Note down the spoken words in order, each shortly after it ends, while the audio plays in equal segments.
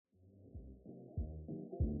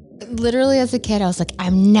literally as a kid, I was like,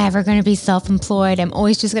 I'm never going to be self-employed. I'm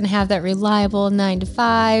always just going to have that reliable 9 to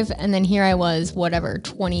 5. And then here I was,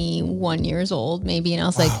 21 years old maybe. And I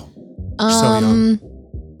was like, So young.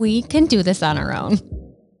 we can do this on our own.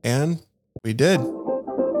 And we did.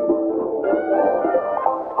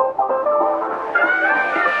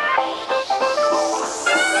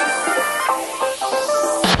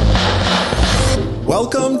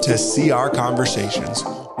 Welcome to CR Conversations.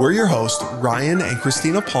 We're your hosts, Ryan and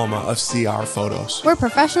Christina Palma of CR Photos. We're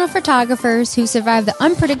professional photographers who survived the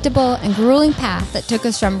unpredictable and grueling path that took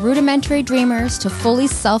us from rudimentary dreamers to fully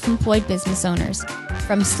self-employed business owners.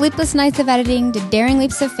 From sleepless nights of editing to daring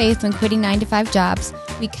leaps of faith when quitting 9 to 5 jobs,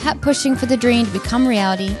 we kept pushing for the dream to become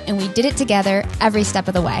reality, and we did it together every step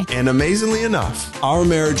of the way. And amazingly enough, our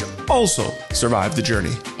marriage also survived the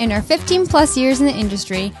journey. In our 15 plus years in the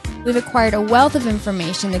industry, we've acquired a wealth of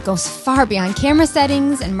information that goes far beyond camera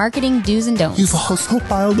settings and marketing do's and don'ts. You've also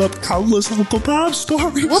piled up countless Uncle Bob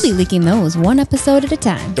stories. We'll be leaking those one episode at a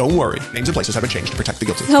time. Don't worry, names and places have been changed to protect the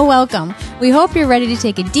guilty. So welcome. We hope you're ready to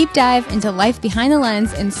take a deep dive into life behind the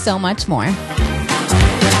lens and so much more.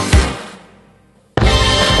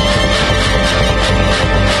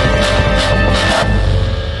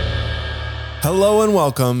 Hello and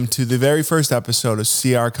welcome to the very first episode of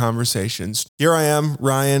CR Conversations. Here I am,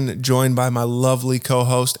 Ryan, joined by my lovely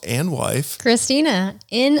co-host and wife, Christina,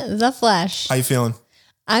 in the flesh. How you feeling?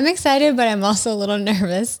 I'm excited, but I'm also a little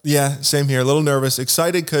nervous. Yeah, same here. A little nervous.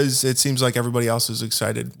 Excited because it seems like everybody else is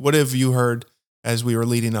excited. What have you heard as we were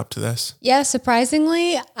leading up to this? Yeah,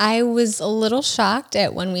 surprisingly, I was a little shocked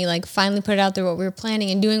at when we finally put it out there what we were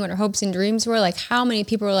planning and doing, what our hopes and dreams were. Like how many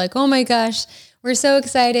people were like, oh my gosh, we're so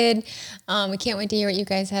excited. We can't wait to hear what you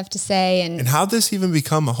guys have to say. And how'd this even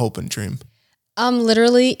become a hope and dream?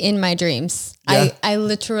 Literally in my dreams. Yeah. I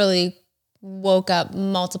literally woke up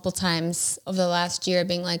multiple times over the last year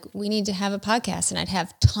being like, we need to have a podcast. And I'd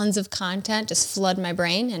have tons of content just flood my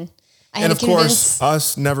brain. And I had And to of convince. course,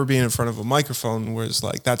 us never being in front of a microphone was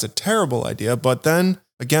like, that's a terrible idea. But then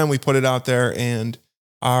again, we put it out there and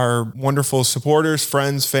our wonderful supporters,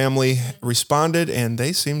 friends, family responded and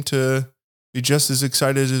they seemed to be just as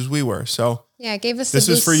excited as we were. So Yeah, it gave us this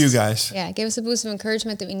is for you guys. Yeah, it gave us a boost of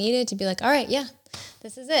encouragement that we needed to be like, all right, yeah,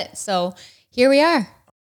 this is it. So here we are.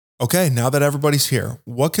 Okay, now that everybody's here,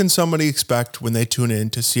 what can somebody expect when they tune in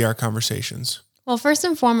to CR Conversations? Well, first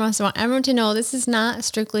and foremost, I want everyone to know this is not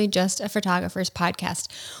strictly just a photographer's podcast.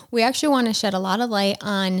 We actually want to shed a lot of light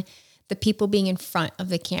on the people being in front of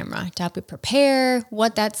the camera to help you prepare,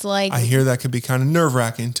 what that's like. I hear that could be kind of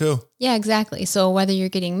nerve-wracking too. Yeah, exactly. So whether you're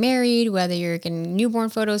getting married, whether you're getting newborn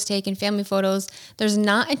photos taken, family photos, there's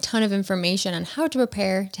not a ton of information on how to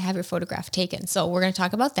prepare to have your photograph taken. So we're going to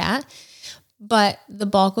talk about that. But the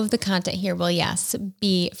bulk of the content here will, yes,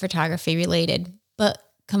 be photography related. But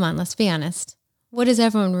come on, let's be honest. What is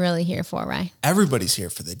everyone really here for, Ryan? Everybody's here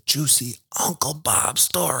for the juicy Uncle Bob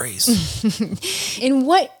stories.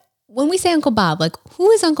 When we say Uncle Bob, like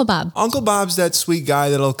who is Uncle Bob? Uncle Bob's that sweet guy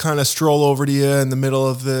that'll kind of stroll over to you in the middle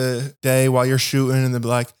of the day while you're shooting and they'll be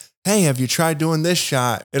like, hey, have you tried doing this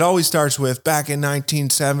shot? It always starts with, back in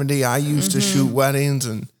 1970, I used to shoot weddings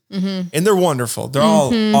and they're wonderful. They're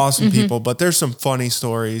all awesome people, but there's some funny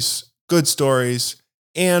stories, good stories,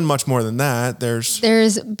 and much more than that.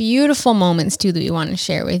 There's beautiful moments too that we want to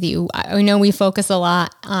share with you. I know we focus a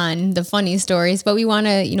lot on the funny stories, but we want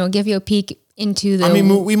to, give you a peek into the... I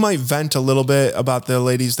mean, we might vent a little bit about the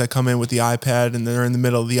ladies that come in with the iPad and they're in the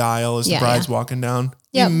middle of the aisle as the bride's walking down.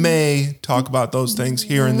 Yep. We may talk about those things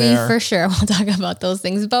here and there. For sure will talk about those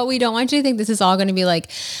things, but we don't want you to think this is all going to be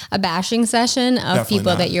like a bashing session of Definitely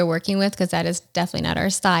people not. that you're working with, because that is definitely not our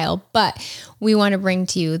style. But we want to bring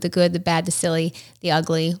to you the good, the bad, the silly, the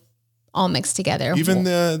ugly, all mixed together. Even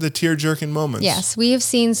the tear-jerking moments. Yes, we have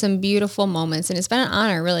seen some beautiful moments, and it's been an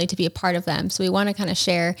honor really to be a part of them. So we want to kind of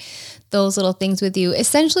share those little things with you.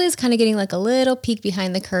 Essentially, it's kind of getting like a little peek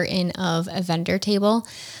behind the curtain of a vendor table,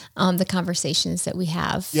 the conversations that we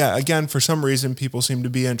have. Yeah, again, for some reason, people seem to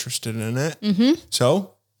be interested in it.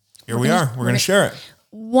 So here we are. We're going to share it.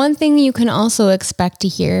 One thing you can also expect to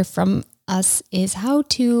hear from us is how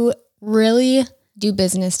to really do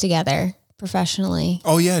business together professionally.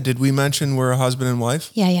 Oh, yeah. Did we mention we're a husband and wife?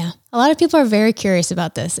 Yeah. A lot of people are very curious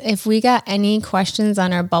about this. If we got any questions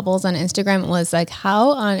on our bubbles on Instagram, it was like, how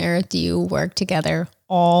on earth do you work together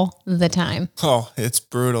all the time? Oh, it's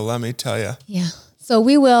brutal, let me tell you. Yeah. So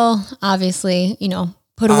we will obviously,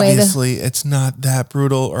 put away Obviously, it's not that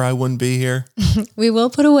brutal or I wouldn't be here. we will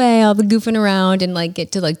put away all the goofing around and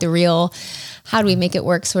get to the real, how do we make it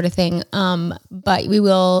work sort of thing. But we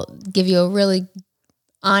will give you a really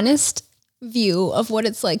honest view of what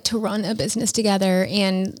it's like to run a business together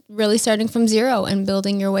and really starting from zero and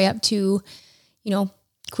building your way up to,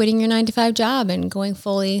 quitting your 9-to-5 job and going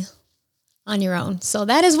fully on your own. So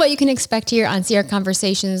that is what you can expect here on CR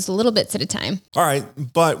Conversations, little bits at a time. All right.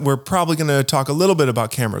 But we're probably going to talk a little bit about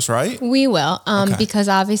cameras, right? We will, because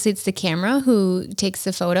obviously it's the camera who takes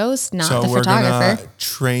the photos, not the photographer. So we're going to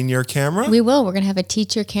train your camera? We will. We're going to have a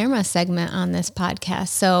teach your camera segment on this podcast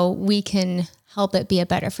so we can help it be a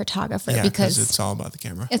better photographer, because it's all about the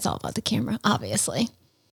camera. It's all about the camera, obviously.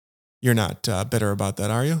 You're not bitter about that,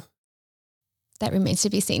 are you? That remains to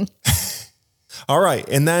be seen. All right.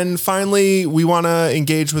 And then finally, we want to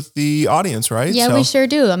engage with the audience, right? Yeah, we sure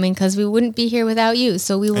do. I mean, because we wouldn't be here without you.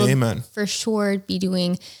 So we will for sure be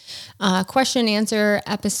doing question and answer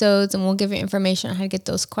episodes, and we'll give you information on how to get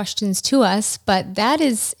those questions to us. But that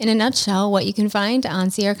is, in a nutshell, what you can find on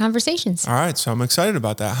CR Conversations. All right. So I'm excited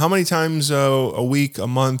about that. How many times a week, a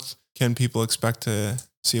month can people expect to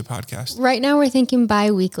see a podcast? Right now, we're thinking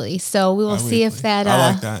bi-weekly. So we will see if that...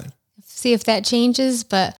 I like that. See if that changes,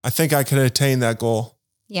 but I think I could attain that goal.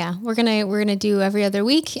 Yeah, we're gonna do every other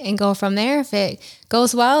week and go from there. If it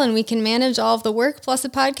goes well and we can manage all of the work plus the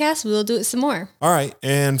podcast, we will do it some more. All right,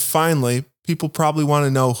 and finally, people probably want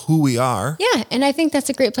to know who we are. Yeah, and I think that's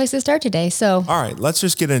a great place to start today. So, all right, let's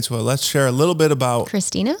just get into it. Let's share a little bit about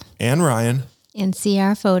Christina and Ryan and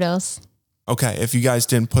CR Photos. Okay, if you guys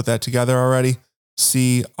didn't put that together already,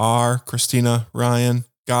 CR Christina Ryan,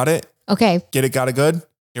 got it? Okay, get it? Got it? Good.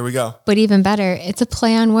 Here we go. But even better, it's a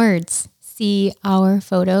play on words. See our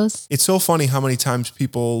photos. It's so funny how many times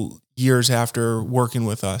people, years after working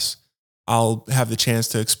with us, I'll have the chance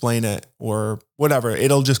to explain it or whatever.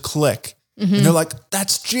 It'll just click. Mm-hmm. And they're like,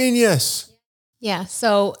 that's genius. Yeah.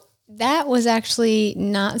 So that was actually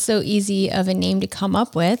not so easy of a name to come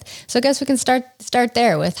up with. So I guess we can start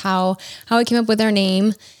there with how we came up with our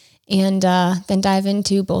name, and then dive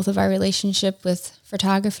into both of our relationship with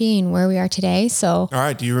photography and where we are today. So, all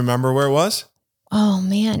right. Do you remember where it was? Oh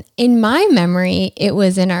man. In my memory, it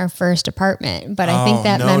was in our first apartment, but I think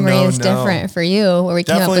that memory is different for you, where we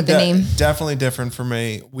came up with the name. Definitely different for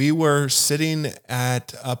me. We were sitting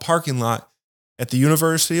at a parking lot at the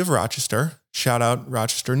University of Rochester. Shout out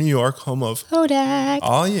Rochester, New York, home of Kodak.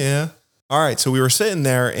 Oh yeah. All right. So we were sitting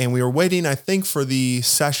there and we were waiting, I think, for the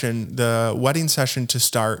wedding session to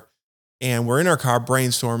start. And we're in our car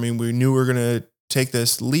brainstorming. We knew we were going to take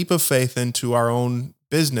this leap of faith into our own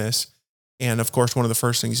business. And of course, one of the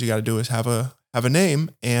first things you got to do is have a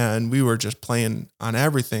name. And we were just playing on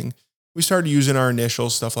everything. We started using our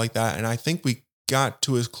initials, stuff like that. And I think we got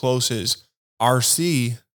to as close as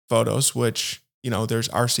RC Photos, which, there's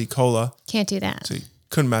RC Cola. Can't do that. So you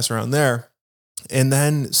couldn't mess around there. And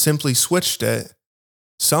then simply switched it.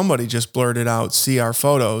 Somebody just blurted out CR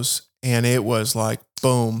Photos. And it was like,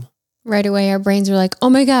 boom. Right away, our brains were like, oh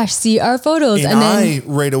my gosh, see our photos. And I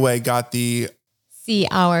right away got the see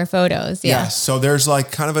our photos. Yeah. Yes. So there's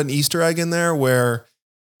like kind of an Easter egg in there where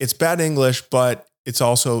it's bad English, but it's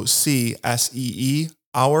also SEE,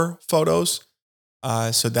 our photos.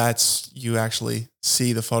 So that's, you actually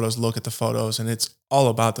see the photos, look at the photos, and it's all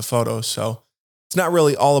about the photos. So it's not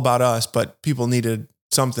really all about us, but people needed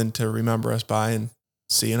something to remember us by, and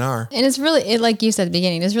CNR. And it's really, like you said at the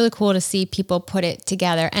beginning, it's really cool to see people put it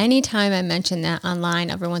together. Anytime I mention that online,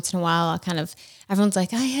 every once in a while, everyone's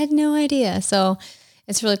like, I had no idea. So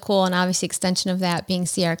it's really cool. And obviously extension of that being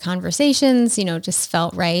CR Conversations, just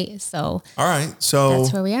felt right. So all right. So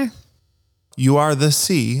that's where we are. You are the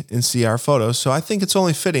C in CR Photos. So I think it's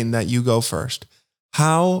only fitting that you go first.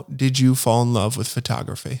 How did you fall in love with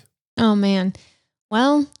photography? Oh man.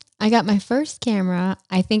 Well, I got my first camera,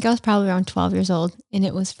 I think I was probably around 12 years old, and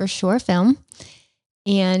it was for Shure film.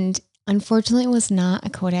 And unfortunately, it was not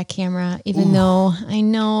a Kodak camera, even though I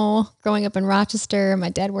know growing up in Rochester, my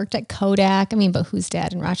dad worked at Kodak. I mean, but whose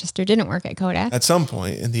dad in Rochester didn't work at Kodak? At some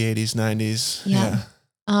point in the 80s, 90s. Yeah.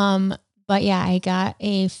 But yeah, I got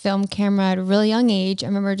a film camera at a really young age. I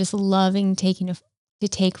remember just loving to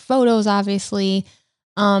take photos, obviously.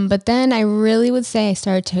 But then I really would say I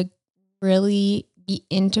started to really be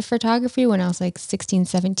into photography when I was like 16,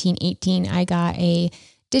 17, 18. I got a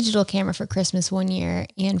digital camera for Christmas one year.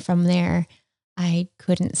 And from there, I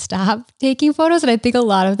couldn't stop taking photos. And I think a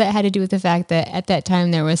lot of that had to do with the fact that at that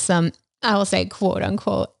time there was some I will say quote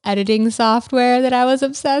unquote editing software that I was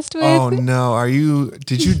obsessed with. Oh no.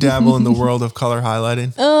 Did you dabble in the world of color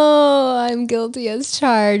highlighting? Oh, I'm guilty as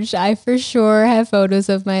charged. I for sure have photos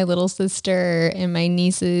of my little sister and my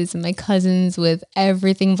nieces and my cousins with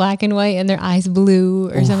everything black and white and their eyes blue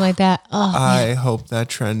or something like that. Oh, I hope that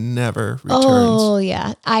trend never returns. Oh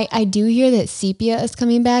yeah. I do hear that sepia is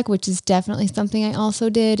coming back, which is definitely something I also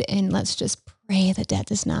did. And let's just pray that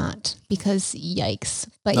does not, because yikes.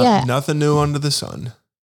 But yeah. Nothing new under the sun.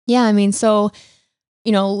 Yeah. I mean, so,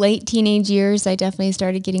 late teenage years, I definitely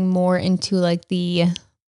started getting more into like definitely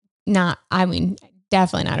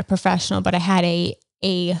not a professional, but I had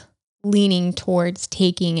a leaning towards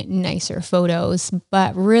taking nicer photos.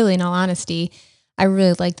 But really, in all honesty, I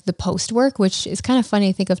really liked the post work, which is kind of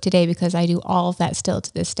funny to think of today because I do all of that still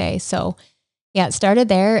to this day. So yeah, it started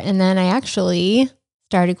there. And then I actually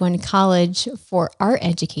started going to college for art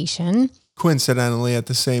education. Coincidentally, at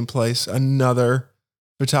the same place another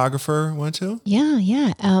photographer went to?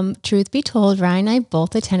 Yeah. Truth be told, Ryan and I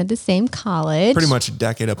both attended the same college. Pretty much a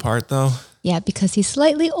decade apart though. Yeah, because he's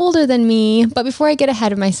slightly older than me. But before I get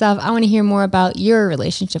ahead of myself, I want to hear more about your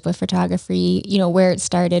relationship with photography, where it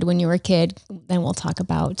started when you were a kid. Then we'll talk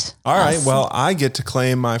about All right. Well, I get to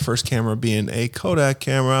claim my first camera being a Kodak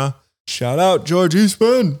camera. Shout out George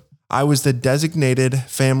Eastman. I was the designated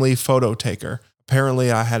family photo taker. Apparently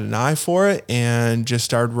I had an eye for it and just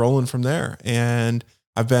started rolling from there. And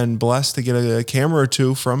I've been blessed to get a camera or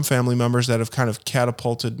two from family members that have kind of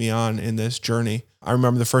catapulted me on in this journey. I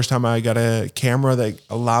remember the first time I got a camera that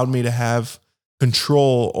allowed me to have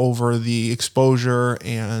control over the exposure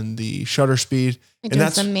and the shutter speed. And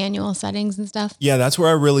that's some manual settings and stuff. Yeah, that's where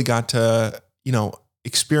I really got to,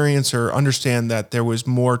 experience or understand that there was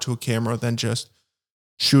more to a camera than just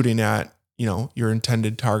shooting at, your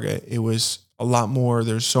intended target. It was a lot more.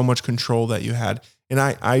 There's so much control that you had. And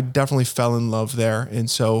I definitely fell in love there. And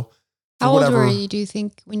so how old were you, do you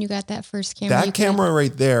think, when you got that first camera? That camera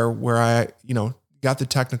right there where I, got the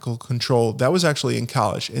technical control, that was actually in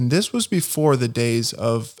college. And this was before the days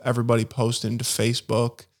of everybody posting to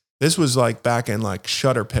Facebook. This was like back in like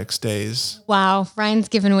Shutter Pics days. Wow. Ryan's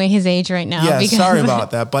giving away his age right now. Yeah, sorry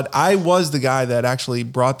about that. But I was the guy that actually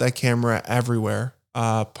brought that camera everywhere.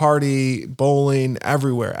 Party, bowling,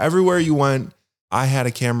 everywhere. Everywhere you went, I had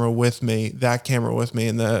a camera with me, that camera with me.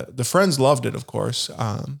 And the friends loved it, of course.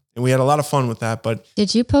 And we had a lot of fun with that. But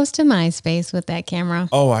did you post to MySpace with that camera?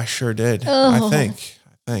 Oh, I sure did. I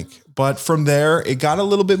think. But from there, it got a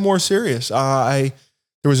little bit more serious.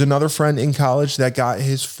 There was another friend in college that got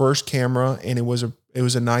his first camera, and it was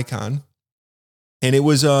a Nikon, and it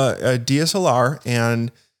was a DSLR,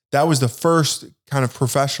 and that was the first kind of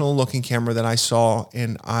professional looking camera that I saw,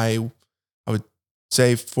 and I would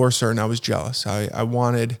say for certain I was jealous. I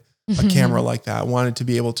wanted a camera like that. I wanted to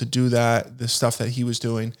be able to do that, the stuff that he was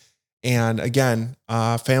doing. And again,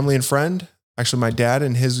 family and friend, actually my dad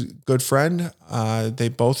and his good friend, they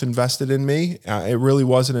both invested in me. It really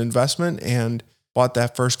was an investment, and bought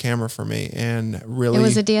that first camera for me. And really, it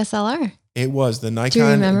was a DSLR. It was the Nikon. Do you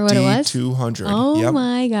remember what it was? D200. Oh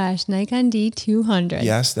my gosh. Nikon D200.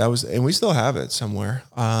 Yes, that was, and we still have it somewhere.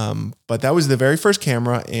 But that was the very first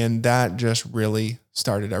camera, and that just really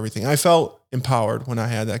started everything. I felt empowered when I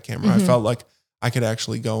had that camera. I felt like I could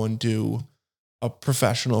actually go and do a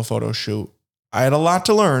professional photo shoot. I had a lot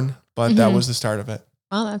to learn, but that was the start of it.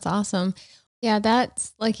 Oh, that's awesome. Yeah,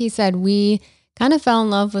 that's like he said, we kind of fell in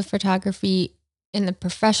love with photography in the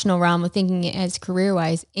professional realm of thinking it as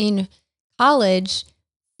career-wise in college,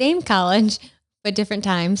 same college, but different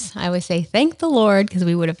times. I would say, thank the Lord, because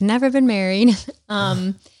we would have never been married.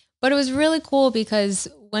 But it was really cool because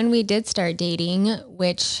when we did start dating,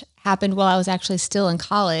 which happened while I was actually still in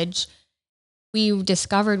college, we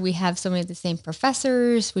discovered we have so many of the same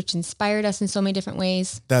professors, which inspired us in so many different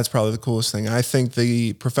ways. That's probably the coolest thing. I think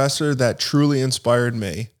the professor that truly inspired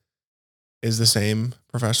me is the same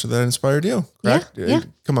professor that inspired you, correct? Yeah.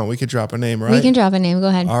 Come on, we could drop a name, right? We can drop a name. Go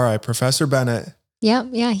ahead. All right, Professor Bennett. Yeah.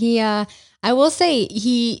 He, I will say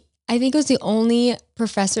I think it was the only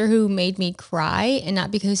professor who made me cry, and not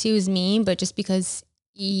because he was mean, but just because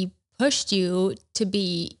he pushed you to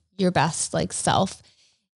be your best self.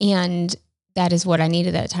 And that is what I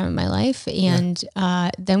needed at a time in my life. And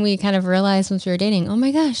then we kind of realized once we were dating, oh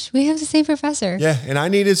my gosh, we have the same professor. Yeah. And I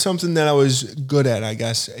needed something that I was good at, I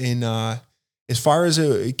guess. In as far as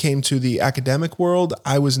it came to the academic world,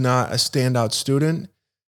 I was not a standout student,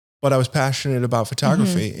 but I was passionate about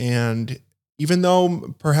photography. And even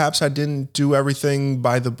though perhaps I didn't do everything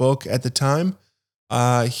by the book at the time,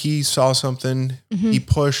 he saw something, he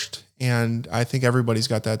pushed, and I think everybody's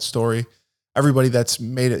got that story. everybody that's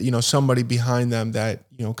made it, somebody behind them that,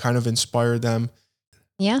 kind of inspired them.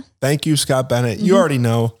 Yeah. Thank you, Scott Bennett. You already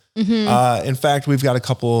know. Mm-hmm. In fact, we've got a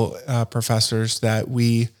couple professors that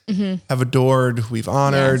we have adored, we've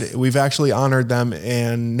honored. Yes. We've actually honored them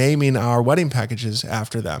and naming our wedding packages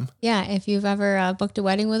after them. Yeah. If you've ever booked a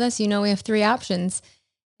wedding with us, we have 3 options,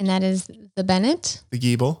 and that is the Bennett, The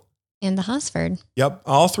Giebel. and the Hosford. Yep.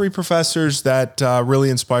 All 3 professors that really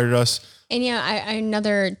inspired us. And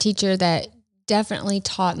another teacher that definitely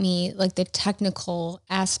taught me like the technical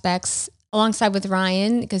aspects alongside with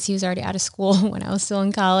Ryan, because he was already out of school when I was still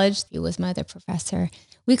in college. He was my other professor.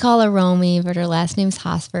 We call her Romy, but her last name's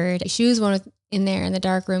Hosford. She was one in there in the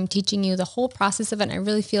dark room teaching you the whole process of it. And I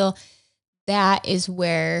really feel that is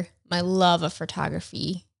where my love of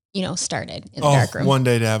photography, started in the dark room. One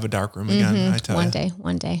day to have a dark room again, I tell you.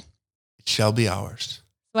 One day. It shall be ours.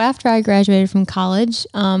 So after I graduated from college,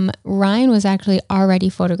 Ryan was actually already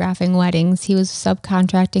photographing weddings. He was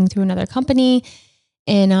subcontracting through another company.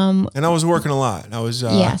 And I was working a lot. I was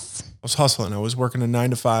yes. I was hustling. I was working a 9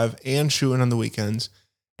 to 5 and shooting on the weekends.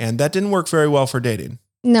 And that didn't work very well for dating.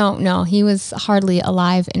 No, he was hardly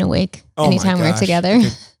alive and awake anytime we were together. I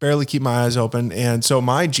could barely keep my eyes open. And so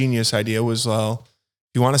my genius idea was, well,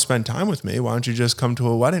 if you want to spend time with me, why don't you just come to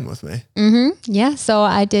a wedding with me? Mm-hmm. Yeah. So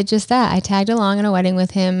I did just that. I tagged along in a wedding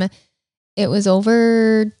with him. It was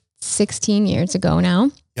over 16 years ago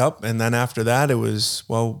now. Yep. And then after that, it was,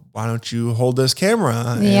 well, why don't you hold this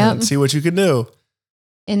camera and see what you can do?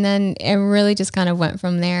 And then it really just kind of went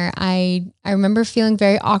from there. I remember feeling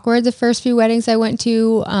very awkward the first few weddings I went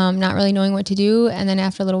to, not really knowing what to do. And then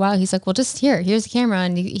after a little while, he's like, well, just here's the camera.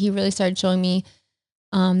 And he really started showing me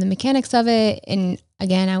the mechanics of it. And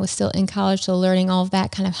again, I was still in college, so learning all of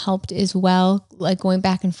that kind of helped as well, like going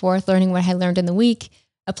back and forth, learning what I had learned in the week,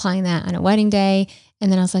 applying that on a wedding day.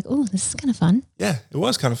 And then I was like, oh, this is kind of fun. Yeah, it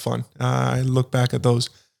was kind of fun. I look back at those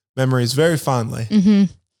memories very fondly. Mm-hmm.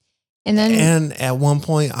 And at one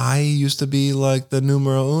point, I used to be like the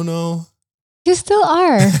numero uno. You still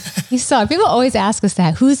are. You still are. People always ask us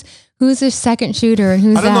that. Who's the second shooter and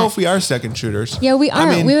who's that? I don't know if we are second shooters. Yeah, we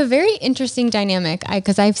are. We have a very interesting dynamic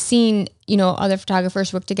because I've seen, other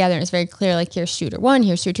photographers work together and it's very clear, like here's shooter 1,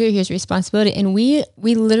 here's shooter 2, here's responsibility. And we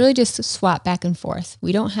literally just swap back and forth.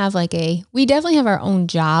 We don't have we definitely have our own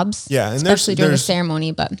jobs. Yeah. And especially during the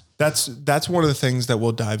ceremony, but that's one of the things that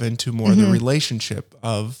we'll dive into more, the relationship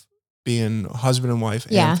of being husband and wife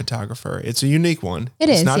and photographer. It's a unique one.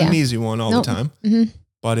 It's not an easy one all the time,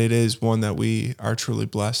 but it is one that we are truly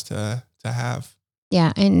blessed to have.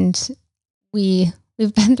 Yeah. And we've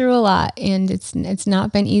been through a lot and it's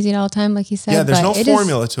not been easy all the time, like you said. Yeah. There's no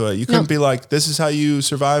formula to it. You couldn't be like, this is how you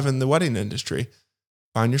survive in the wedding industry.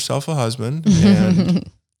 Find yourself a husband and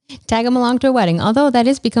tag them along to a wedding. Although that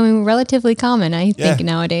is becoming relatively common, I think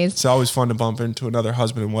nowadays. It's always fun to bump into another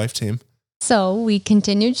husband and wife team. So we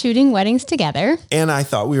continued shooting weddings together. And I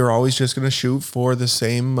thought we were always just going to shoot for the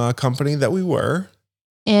same company that we were.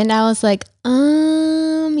 And I was like,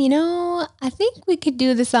 I think we could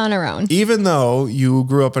do this on our own. Even though you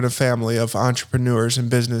grew up in a family of entrepreneurs and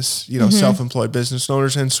business, self-employed business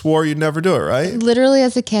owners and swore you'd never do it, right? Literally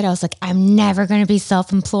as a kid, I was like, I'm never going to be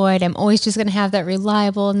self-employed. I'm always just going to have that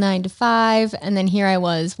reliable 9 to 5. And then here I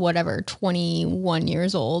was, 21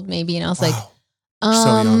 years old maybe. And I was like,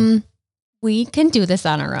 so young. We can do this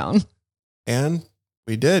on our own. And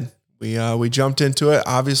we did. We jumped into it,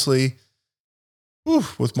 obviously,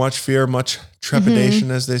 with much fear, much trepidation,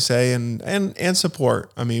 as they say, and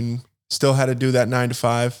support. I mean, still had to do that 9 to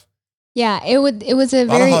 5. Yeah, it was a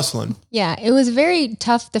lot of hustling. Yeah, it was very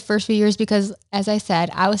tough the first few years because, as I said,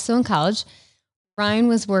 I was still in college. Ryan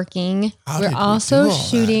was working. We're also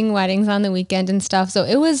shooting weddings on the weekend and stuff. So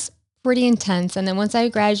it was pretty intense. And then once I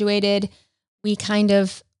graduated, we kind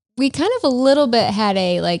of a little bit had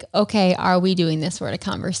a like, okay, are we doing this sort of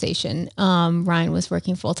conversation? Ryan was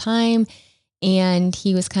working full time and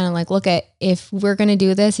he was kind of like, look, if we're going to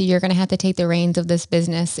do this, you're going to have to take the reins of this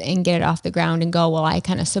business and get it off the ground and go, well, I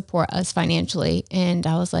kind of support us financially. And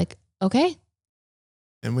I was like, okay.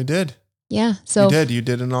 And we did. Yeah. So you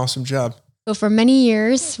did an awesome job. So for many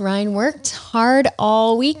years, Ryan worked hard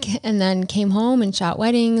all week and then came home and shot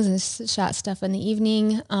weddings and shot stuff in the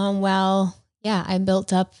evening. I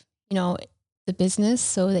built up, the business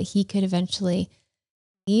so that he could eventually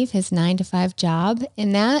leave his 9 to 5 job.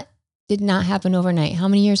 And that did not happen overnight. How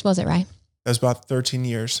many years was it, Ryan? That was about 13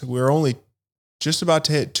 years. We were only just about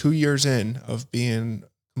to hit 2 years in of being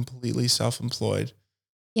completely self-employed.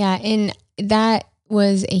 Yeah. And that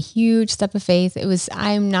was a huge step of faith.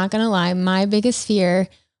 I'm not going to lie. My biggest fear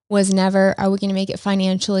was never, are we going to make it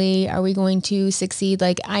financially? Are we going to succeed?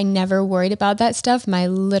 Like, I never worried about that stuff. My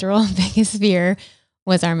literal biggest fear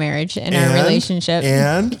was our marriage and our relationship.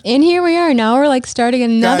 And here we are. Now we're like starting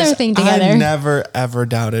another thing together. I never, ever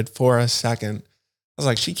doubted for a second. I was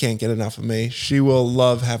like, she can't get enough of me. She will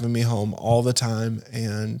love having me home all the time.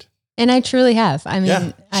 And I truly have. I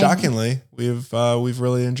mean, shockingly, we've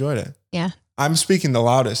really enjoyed it. Yeah. I'm speaking the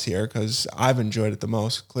loudest here because I've enjoyed it the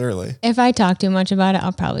most, clearly. If I talk too much about it,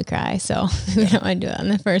 I'll probably cry. So we don't want to do it on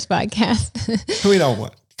the first podcast. We don't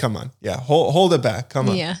want. Come on. Yeah. Hold it back. Come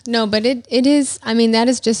on. Yeah. No, but it is, I mean, that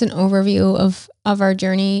is just an overview of our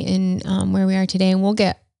journey and where we are today. And we'll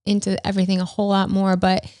get into everything a whole lot more,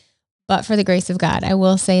 but for the grace of God, I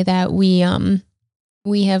will say that we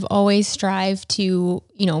have always strived to,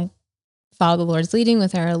 follow the Lord's leading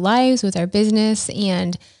with our lives, with our business,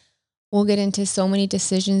 and we'll get into so many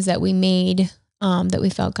decisions that we made that we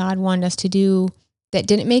felt God wanted us to do that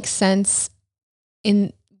didn't make sense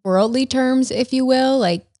in worldly terms, if you will,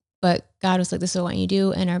 but God was like, this is what I want you to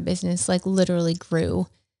do. And our business literally grew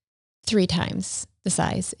 3 times the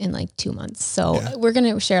size in 2 months. So we're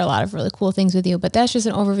going to share a lot of really cool things with you, but that's just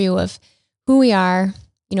an overview of who we are,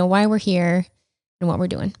 why we're here and what we're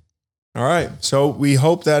doing. All right. So we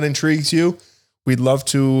hope that intrigues you. We'd love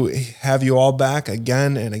to have you all back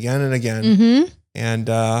again and again and again. Mm-hmm. And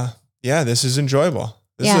this is enjoyable.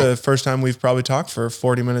 This is the first time we've probably talked for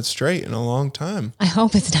 40 minutes straight in a long time. I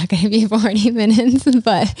hope it's not going to be 40 minutes,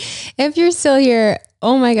 but if you're still here,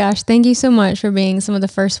 oh my gosh, thank you so much for being some of the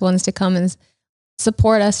first ones to come and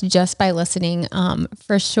support us just by listening.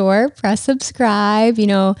 For sure, press subscribe,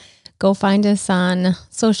 go find us on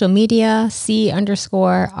social media,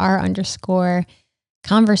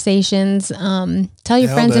 C_R_conversations. Tell your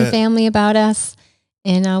friends and family about us.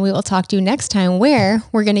 And we will talk to you next time where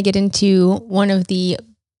we're going to get into one of the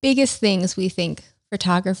biggest things we think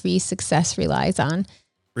photography success relies on.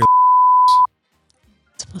 I'm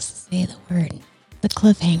supposed to say the word, the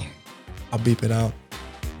cliffhanger. I'll beep it out.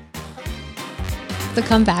 So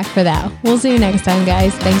come back for that. We'll see you next time,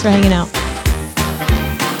 guys. Thanks for hanging out.